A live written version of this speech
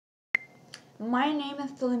My name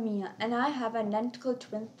is Solomiya, and I have an identical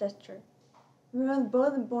twin sister. We were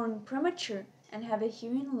both born premature and have a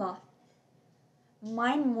hearing loss.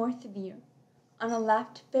 Mine more severe. On the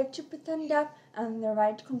left, 50% deaf, and on the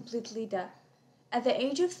right, completely deaf. At the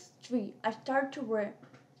age of 3, I started to wear,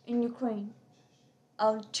 in Ukraine,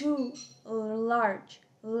 too large,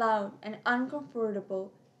 loud, and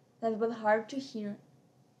uncomfortable that was hard to hear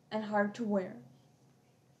and hard to wear.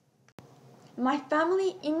 My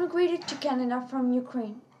family immigrated to Canada from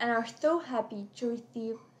Ukraine and are so happy to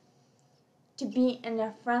be in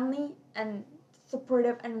a friendly and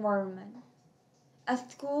supportive environment.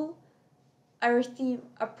 At school, I receive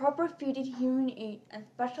a proper fitted hearing aid and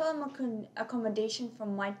special accommodation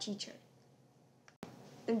from my teachers.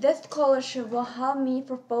 This scholarship will help me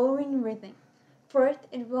for following reasons. First,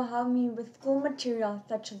 it will help me with school materials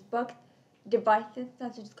such as books, devices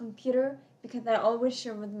such as computer, because I always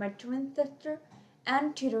share with my twin sister,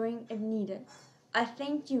 and tutoring if needed. I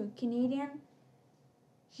thank you, Canadian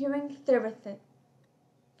Hearing Services,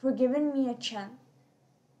 for giving me a chance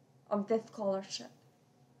of this scholarship.